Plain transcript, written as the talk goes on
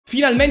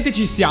Finalmente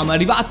ci siamo, è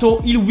arrivato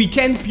il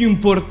weekend più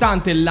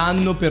importante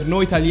dell'anno per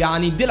noi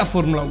italiani della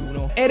Formula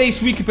 1. È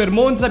Race Week per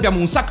Monza, abbiamo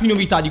un sacco di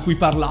novità di cui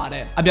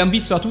parlare. Abbiamo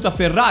visto la tuta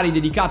Ferrari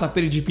dedicata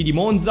per il GP di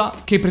Monza,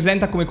 che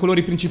presenta come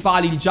colori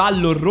principali il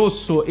giallo, il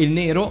rosso e il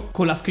nero,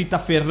 con la scritta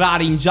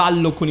Ferrari in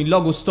giallo con il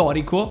logo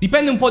storico.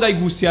 Dipende un po' dai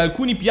gusti, a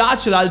alcuni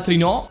piace, ad altri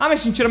no. A me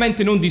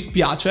sinceramente non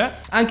dispiace,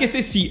 anche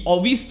se sì,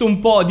 ho visto un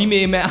po' di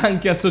meme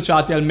anche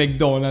associati al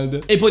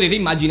McDonald's. E potete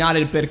immaginare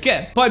il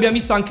perché. Poi abbiamo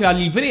visto anche la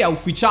livrea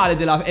ufficiale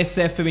della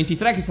SF23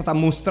 che è stata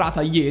mostrata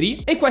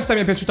ieri, e questa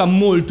mi è piaciuta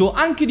molto,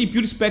 anche di più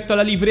rispetto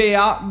alla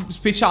livrea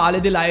speciale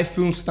della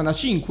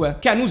F175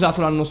 che hanno usato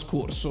l'anno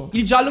scorso.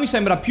 Il giallo mi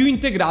sembra più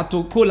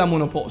integrato con la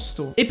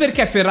monoposto. E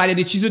perché Ferrari ha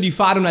deciso di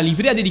fare una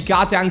livrea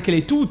dedicata anche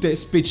alle tute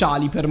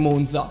speciali per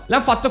Monza?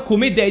 L'hanno fatto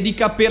come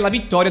dedica per la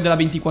vittoria della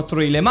 24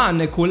 ore di Le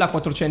Mans con la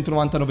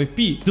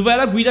 499P, dove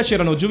alla guida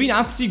c'erano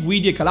Giovinazzi,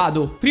 Guidi e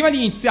Calado. Prima di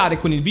iniziare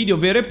con il video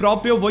vero e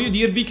proprio, voglio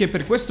dirvi che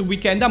per questo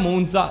weekend a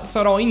Monza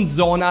sarò in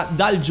zona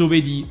dal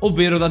giovedì,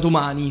 ovvero da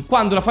domani,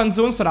 quando la fan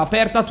zone sarà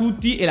aperta a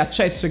tutti e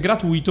l'accesso è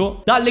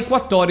gratuito dalle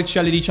 14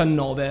 alle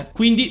 19.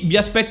 Quindi vi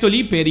aspetto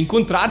lì per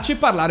incontrarci e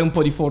parlare un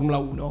po' di Formula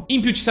 1.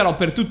 In più ci sarò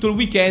per tutto il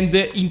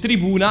weekend in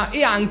tribuna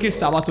e anche il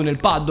sabato nel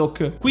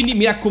paddock. Quindi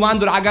mi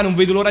raccomando raga, non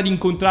vedo l'ora di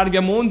incontrarvi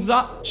a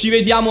Monza. Ci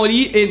vediamo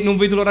lì e non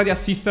vedo l'ora di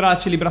assistere alla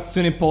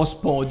celebrazione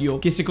post podio,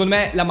 che secondo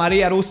me la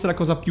marea rossa è la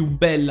cosa più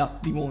bella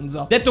di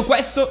Monza. Detto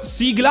questo,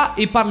 sigla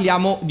e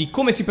parliamo di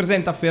come si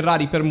presenta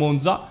Ferrari per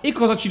Monza e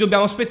cosa ci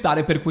dobbiamo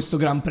aspettare per questo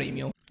Gran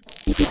Premio.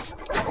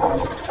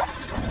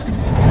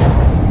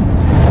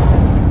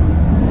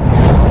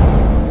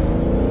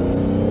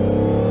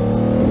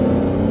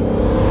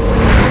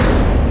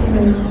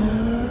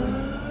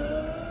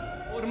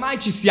 Ormai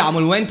ci siamo,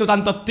 il momento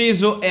tanto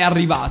atteso è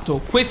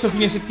arrivato. Questo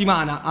fine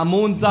settimana a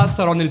Monza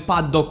sarò nel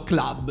Paddock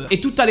Club e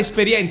tutta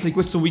l'esperienza di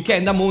questo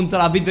weekend a Monza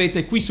la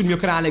vedrete qui sul mio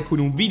canale con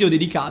un video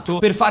dedicato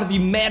per farvi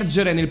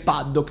immergere nel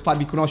paddock,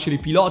 farvi conoscere i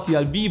piloti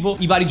dal vivo,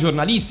 i vari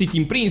giornalisti,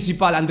 team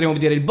principal, andremo a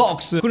vedere il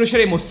box,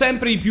 conosceremo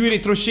sempre di più i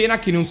retroscena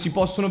che non si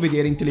possono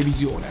vedere in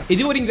televisione. E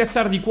devo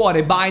ringraziare di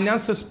cuore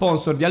Binance,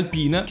 sponsor di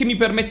Alpine, che mi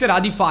permetterà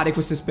di fare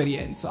questa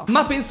esperienza.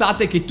 Ma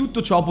pensate che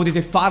tutto ciò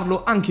potete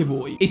farlo anche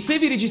voi. E se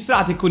vi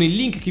registrate con il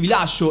link che vi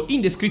lascio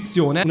in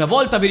descrizione, una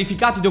volta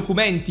verificati i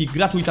documenti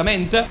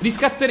gratuitamente,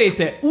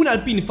 riscatterete un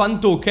ALPINE Fan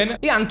Token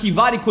e anche i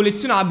vari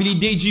collezionabili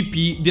dei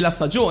GP della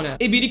stagione.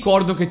 E vi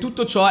ricordo che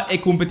tutto ciò è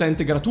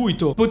completamente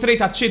gratuito.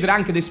 Potrete accedere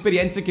anche ad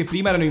esperienze che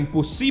prima erano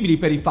impossibili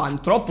per i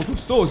fan, troppo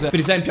costose. Per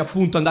esempio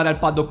appunto andare al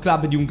Paddock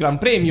Club di un Gran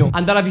Premio,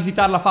 andare a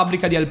visitare la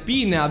fabbrica di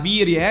Alpine a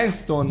Viri e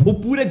Anston,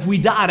 oppure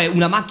guidare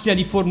una macchina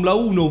di Formula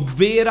 1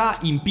 vera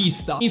in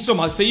pista.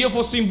 Insomma, se io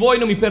fossi in voi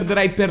non mi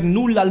perderei per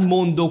nulla al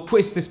mondo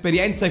questa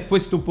esperienza e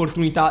questa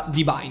opportunità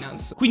di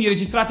Binance. Quindi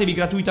registratevi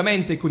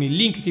gratuitamente con il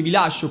link che vi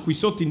lascio qui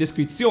sotto in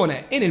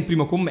descrizione e nel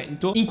primo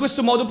commento. In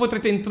questo modo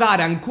potrete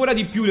entrare ancora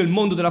di più nel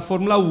mondo della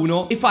Formula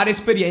 1 e fare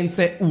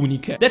esperienze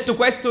uniche. Detto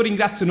questo,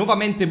 ringrazio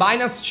nuovamente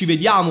Binance, ci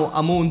vediamo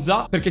a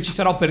Monza perché ci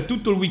sarò per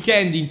tutto il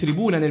weekend in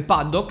tribuna nel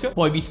paddock,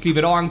 poi vi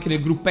scriverò anche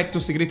nel gruppetto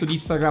segreto di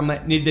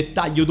Instagram nel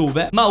dettaglio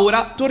dove. Ma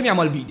ora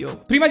torniamo al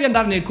video. Prima di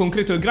andare nel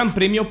concreto del Gran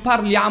Premio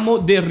parliamo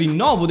del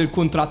rinnovo del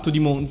contratto di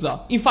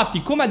Monza.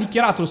 Infatti, come ha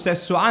dichiarato lo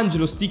stesso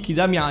Angelo Sticchi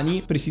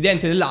Damiani,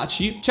 presidente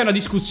dell'ACI, c'è una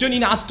discussione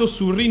in atto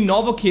sul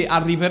rinnovo che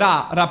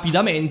arriverà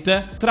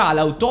rapidamente tra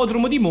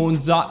l'Autodromo di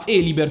Monza e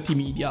Liberty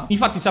Media.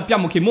 Infatti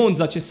sappiamo che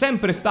Monza c'è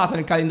sempre stata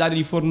nel calendario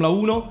di Formula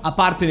 1, a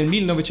parte nel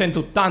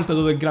 1980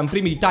 dove il Gran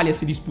Premio d'Italia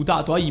si è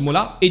disputato a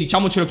Imola, e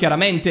diciamocelo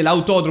chiaramente,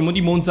 l'Autodromo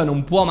di Monza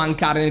non può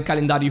mancare nel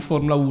calendario di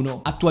Formula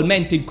 1.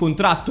 Attualmente il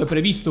contratto è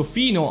previsto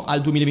fino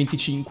al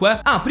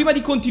 2025. Prima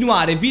di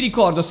continuare vi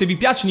ricordo, se vi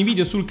piacciono i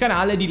video sul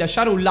canale, di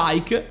lasciare un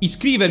like,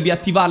 iscrivervi e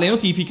attivare le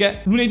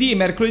notifiche. Lunedì,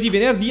 mercoledì,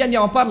 venerdì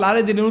andiamo a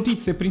parlare delle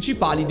notizie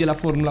principali della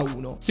Formula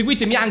 1.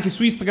 Seguitemi anche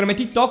su Instagram e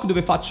TikTok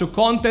dove faccio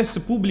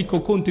contest,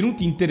 pubblico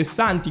contenuti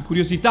interessanti,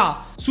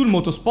 curiosità sul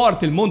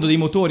motorsport e il mondo dei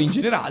motori in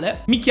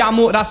generale. Mi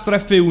chiamo Rastro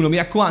F1, mi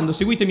raccomando,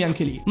 seguitemi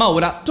anche lì. Ma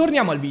ora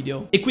torniamo al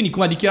video. E quindi,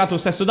 come ha dichiarato lo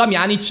stesso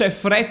Damiani, c'è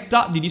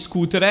fretta di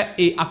discutere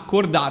e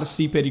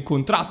accordarsi per il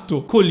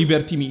contratto con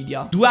Liberty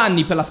Media. 2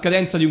 anni per la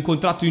scadenza di un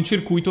contratto di un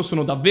circuito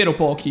sono davvero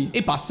pochi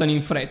e passano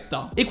in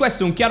fretta. E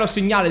questo è un chiaro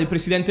segnale del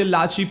presidente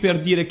dell'ACI per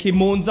dire che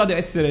Monza deve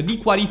essere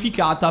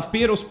riqualificata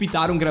per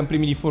ospitare un Gran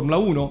Premio di Formula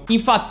 1.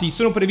 Infatti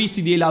sono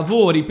previsti dei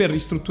lavori per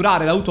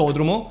ristrutturare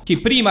l'autodromo, che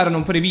prima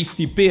erano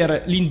previsti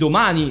per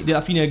l'indomani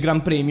della fine del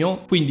Gran Premio,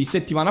 quindi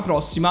settimana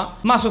prossima,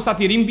 ma sono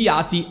stati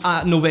rinviati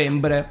a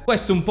novembre.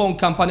 Questo è un po' un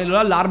campanello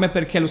d'allarme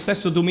perché lo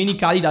stesso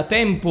Domenicali da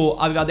tempo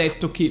aveva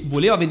detto che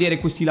voleva vedere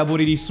questi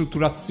lavori di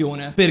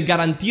ristrutturazione per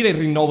garantire il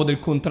rinnovo del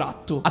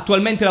contratto.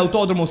 Attualmente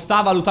l'autodromo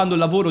sta valutando il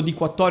lavoro di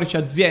 14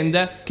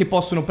 aziende che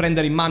possono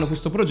prendere in mano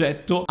questo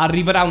progetto.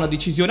 Arriverà una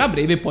decisione a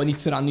breve poi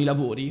inizieranno i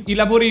lavori. I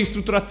lavori di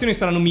ristrutturazione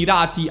saranno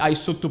mirati ai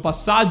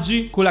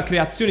sottopassaggi, con la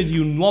creazione di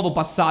un nuovo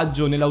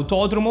passaggio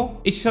nell'autodromo,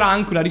 e ci sarà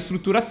anche una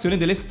ristrutturazione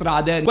delle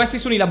strade. Questi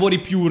sono i lavori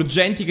più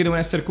urgenti che devono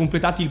essere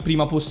completati il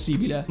prima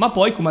possibile, ma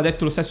poi, come ha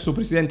detto lo stesso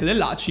presidente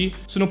dell'ACI,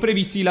 sono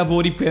previsti i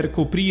lavori per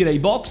coprire i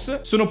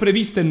box, sono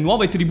previste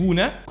nuove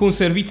tribune con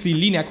servizi in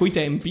linea coi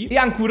tempi e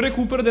anche un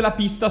recupero della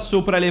pista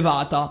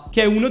sopraelevata,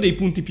 che è uno dei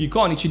punti più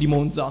iconici di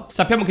Monza.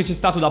 Sappiamo che c'è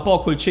stato da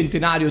poco il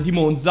centenario di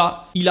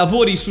Monza, i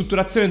lavori di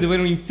ristrutturazione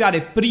dovevano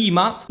iniziare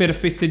prima per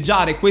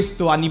festeggiare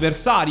questo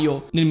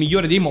anniversario nel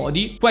migliore dei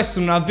modi. Questo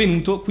non è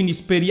avvenuto, quindi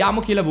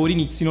speriamo che i lavori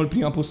inizino il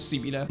prima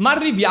possibile. Ma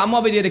arriviamo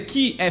a vedere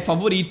chi è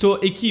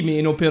favorito e chi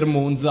meno per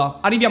Monza.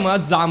 Arriviamo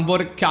da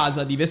Zandvoort,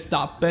 casa di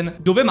Verstappen,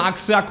 dove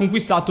Max ha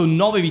conquistato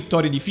 9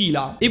 vittorie di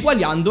fila,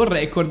 eguagliando il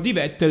record di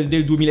Vettel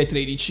del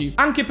 2013.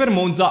 Anche per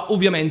Monza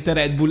ovviamente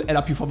Red Bull è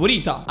la più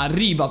favorita,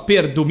 arriva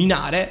per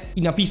dominare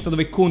in una pista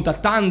dove conta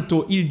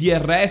tanto il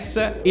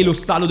DRS e lo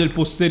stallo del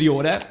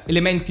posteriore,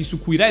 elementi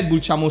su cui Red Bull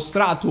ci ha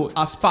mostrato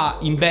a Spa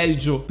in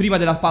Belgio prima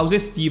della pausa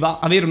estiva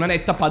avere una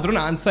netta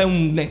padronanza e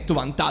un netto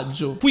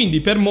vantaggio.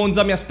 Quindi per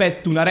Monza mi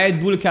aspetto una Red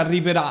Bull che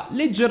arriverà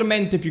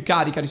leggermente più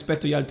carica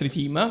rispetto agli altri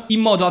team, in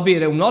modo da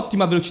avere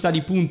un'ottima velocità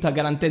di punta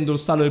garantendo lo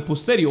stallo del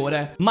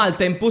posteriore, ma al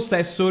tempo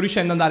stesso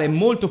riuscendo ad andare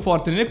molto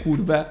forte nelle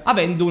curve,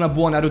 avendo una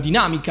buona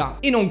aerodinamica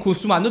e non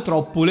consumando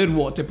troppo le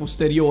ruote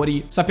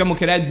posteriori. Sappiamo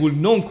che Red Bull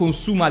non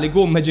consuma le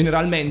gomme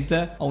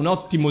generalmente, ha un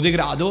ottimo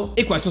degrado,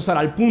 e questo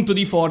sarà il punto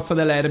di forza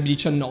della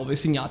RB19,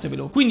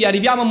 segnatevelo. Quindi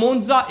arriviamo a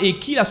Monza, e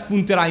chi la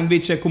spunterà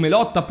invece come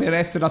lotta per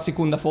essere la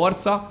seconda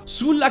forza?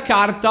 Sulla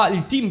carta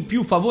il team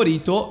più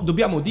favorito,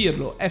 dobbiamo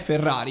dirlo, è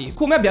Ferrari,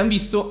 come abbiamo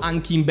visto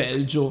anche in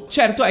Belgio.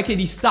 Certo è che i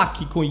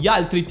distacchi con gli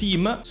altri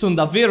team sono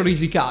davvero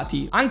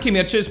risicati. Anche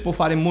Mercedes può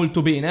fare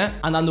molto bene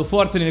andando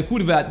forte nelle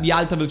curve di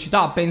alta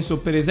velocità, penso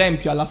per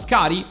esempio alla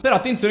Scari, però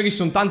attenzione che ci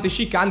sono tante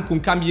chicane con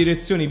cambi di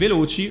direzioni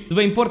veloci,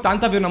 dove è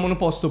importante avere una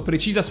monoposto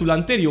precisa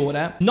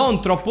sull'anteriore,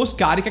 non troppo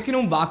scarica che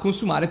non va a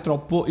consumare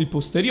troppo il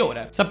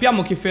posteriore.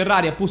 Sappiamo che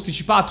Ferrari ha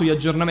posticipato gli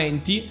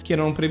aggiornamenti che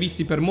erano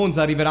previsti per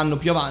Monza, arriveranno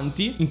più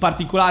avanti, in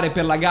particolare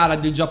per la gara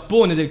del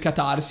Giappone e del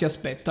Qatar si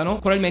aspettano.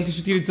 Probabilmente si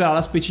utilizzerà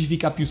la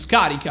specifica più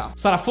scarica.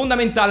 Sarà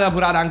fondamentale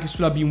lavorare anche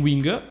sulla beam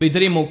wing,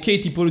 vedremo che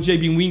tipologia di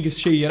beam wing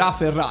sceglierà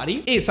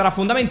Ferrari, e sarà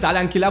fondamentale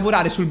anche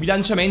lavorare sul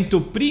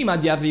bilanciamento prima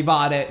di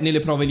arrivare nelle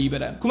prove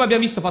libere. Come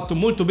abbiamo visto ha fatto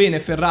molto bene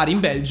Ferrari in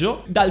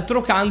Belgio,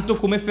 d'altro canto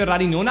come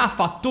Ferrari non ha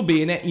fatto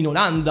bene in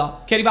Olanda,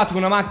 che è arrivato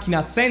con una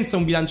macchina senza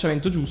un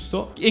bilanciamento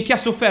giusto e che ha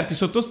sofferto il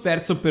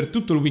sottosterzo per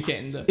tutto il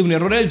weekend, e un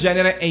errore del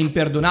genere è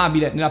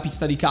imperdonabile nella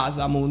pista di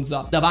casa a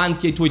Monza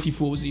davanti ai tuoi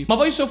tifosi. Ma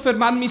voglio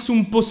soffermarmi su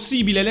un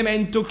possibile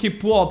elemento che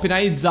può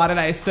penalizzare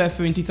la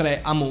SF23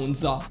 a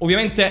Monza.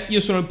 Ovviamente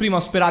io sono il primo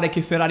a sperare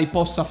che Ferrari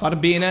possa far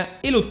bene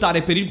e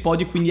lottare per il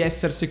podio, quindi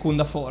essere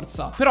seconda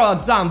forza, però a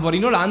Zandvoort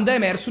in Olanda è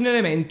emerso un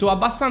elemento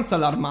abbastanza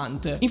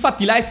allarmante.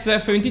 Infatti la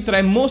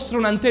SF23 mostra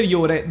un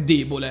anteriore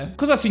debole.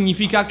 Cosa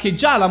significa? Che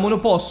già la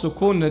monoposto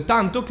con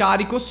tanto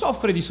carico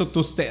soffre di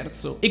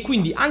sottosterzo, e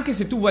quindi anche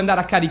se tu vuoi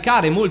andare a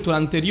caricare molto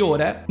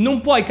l'anteriore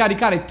non puoi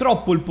caricare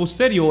troppo il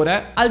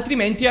posteriore,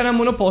 altrimenti è una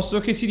monoposto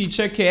che si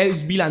dice che è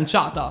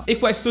sbilanciata, e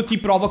questo ti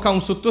provoca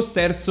un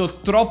sottosterzo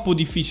troppo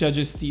difficile da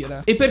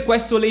gestire. E per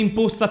questo le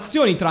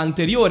impostazioni tra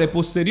anteriore e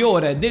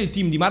posteriore del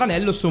team di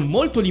Maranello sono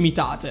molto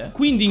limitate,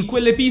 quindi in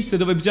quelle piste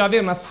dove bisogna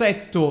avere un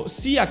assetto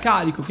sia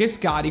carico che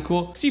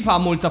scarico si fa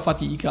molta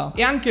fatica.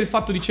 E anche il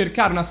fatto di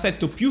cercare un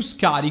assetto più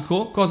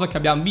scarico, cosa che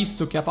abbiamo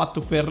visto che ha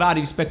fatto Ferrari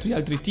rispetto agli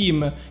altri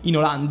team in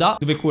Olanda,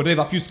 dove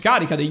correva più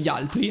scarica degli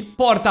altri,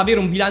 porta ad avere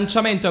un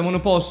bilanciamento del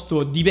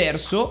monoposto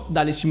diverso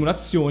dalle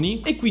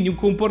simulazioni e quindi un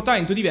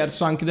comportamento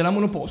diverso anche della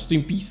monoposto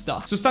in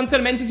pista.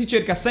 Sostanzialmente si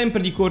cerca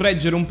sempre di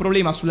correggere un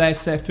problema sulla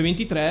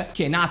SF23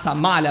 che è nata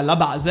male alla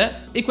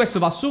base, e questo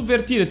va a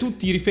sovvertire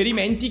tutti i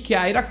riferimenti che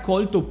hai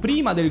raccolto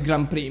prima del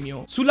Gran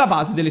Premio sulla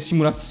base delle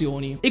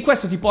simulazioni, e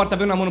questo ti porta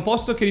ad avere una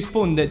monoposto che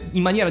risponde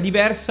in maniera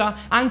diversa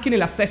anche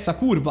nella stessa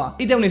curva,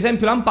 ed è un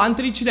esempio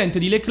lampante l'incidente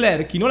di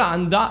Leclerc in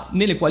Olanda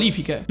nelle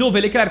qualifiche, dove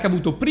Leclerc ha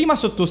avuto prima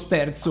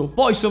sottosterzo,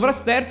 poi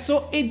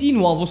sovrasterzo e di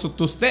nuovo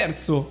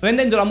sottosterzo,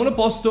 rendendo la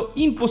monoposto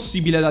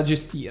impossibile da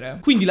gestire.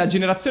 Quindi la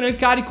generazione del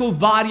carico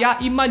varia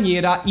in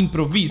maniera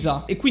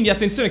improvvisa, e quindi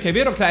attenzione che è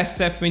vero che la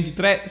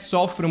SF23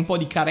 soffre un po'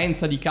 di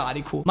carenza di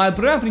carico, ma il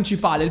problema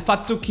principale è il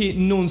fatto che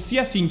non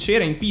sia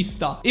sincera in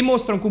pista e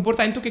mostra un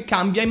comportamento che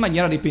cambia in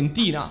maniera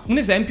repentina. Un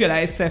esempio è la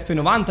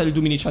SF90 del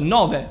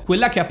 2019,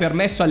 quella che ha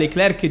permesso a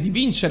Leclerc di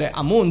vincere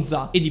a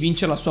Monza e di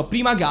vincere la sua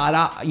prima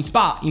gara in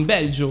Spa, in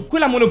Belgio.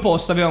 Quella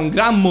monoposto aveva un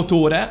gran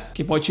motore,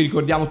 che poi ci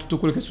ricordiamo tutto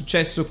quello che è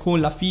successo con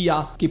la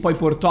FIA, che poi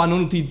portò a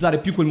non utilizzare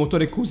più quel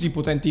motore così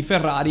potente di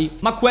Ferrari,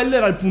 ma quello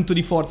era il punto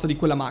di forza di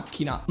quella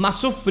macchina, ma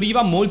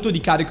soffriva molto di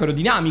carico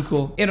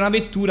aerodinamico, era una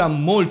vettura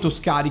molto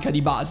scarica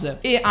di base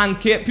e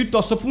anche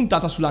piuttosto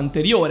puntata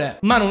sull'anteriore,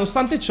 ma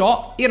nonostante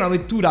ciò era una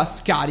vettura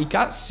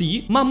scarica,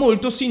 sì, ma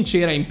molto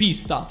sincera in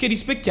pista, che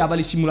rispecchiava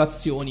le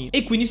simulazioni,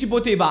 e quindi si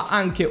poteva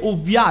anche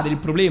ovviare il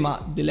problema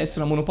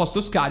dell'essere una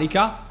monoposto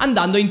scarica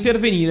andando a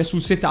intervenire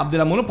sul setup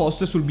della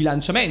monoposto e sul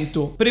bilanciamento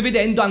bilanciamento,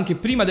 prevedendo anche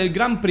prima del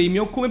Gran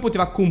Premio come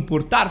poteva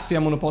comportarsi la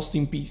monoposto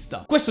in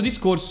pista. Questo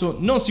discorso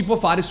non si può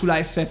fare sulla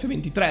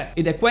SF23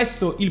 ed è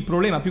questo il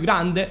problema più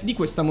grande di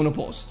questa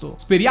monoposto.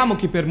 Speriamo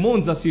che per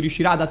Monza si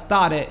riuscirà ad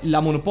adattare la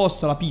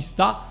monoposto alla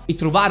pista e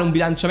trovare un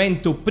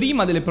bilanciamento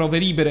prima delle prove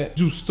libere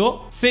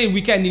giusto. Se il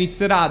weekend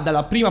inizierà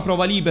dalla prima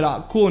prova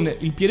libera con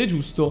il piede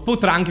giusto,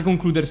 potrà anche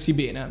concludersi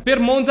bene. Per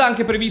Monza è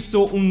anche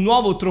previsto un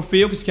nuovo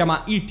trofeo che si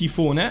chiama il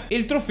Tifone, e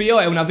il trofeo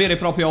è una vera e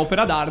propria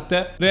opera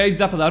d'arte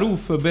realizzata da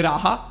Ruf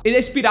Beraha ed è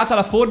ispirata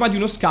alla forma di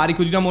uno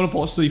scarico di una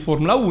monoposto di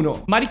Formula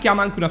 1, ma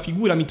richiama anche una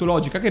figura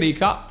mitologica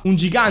greca, un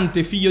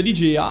gigante figlio di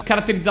Gea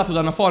caratterizzato da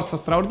una forza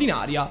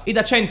straordinaria e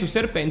da 100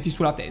 serpenti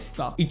sulla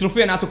testa. Il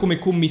trofeo è nato come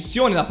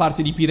commissione da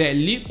parte di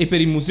Pirelli e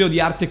per il Museo di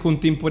Arte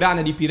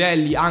Contemporanea di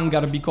Pirelli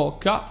Hangar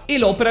Bicocca, e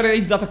l'opera è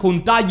realizzata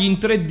con tagli in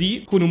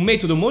 3D con un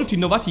metodo molto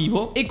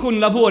innovativo e con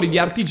lavori di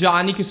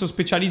artigiani che sono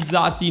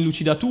specializzati in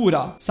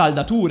lucidatura,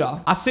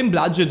 saldatura,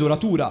 assemblaggio e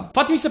doratura.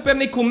 Fatemi sapere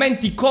nei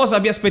commenti cosa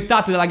vi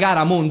aspettate dalla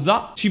gara a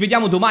Monza. Ci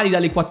vediamo domani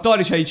dalle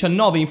 14 alle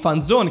 19 in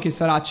fan zone, che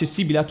sarà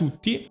accessibile a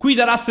tutti. Qui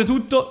da Rastro è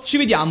tutto, ci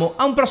vediamo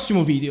a un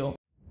prossimo video.